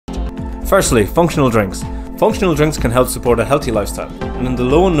Firstly, functional drinks. Functional drinks can help support a healthy lifestyle, and in the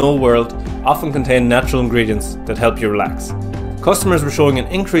low and no world often contain natural ingredients that help you relax. Customers were showing an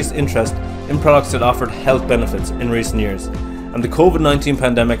increased interest in products that offered health benefits in recent years, and the COVID-19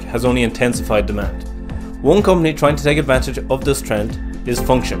 pandemic has only intensified demand. One company trying to take advantage of this trend is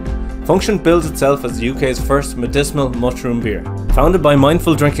Function. Function bills itself as the UK's first medicinal mushroom beer. Founded by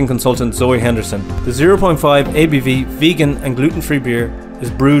mindful drinking consultant Zoe Henderson, the 0.5 ABV vegan and gluten-free beer is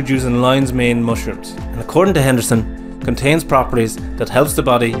brewed using lion's mane mushrooms, and according to Henderson, contains properties that helps the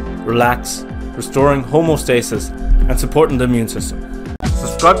body relax, restoring homeostasis and supporting the immune system.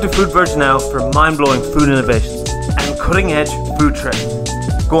 Subscribe to Food Verge now for mind-blowing food innovations and cutting-edge food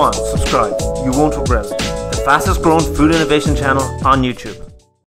trends. Go on, subscribe, you won't regret it. The fastest growing food innovation channel on YouTube.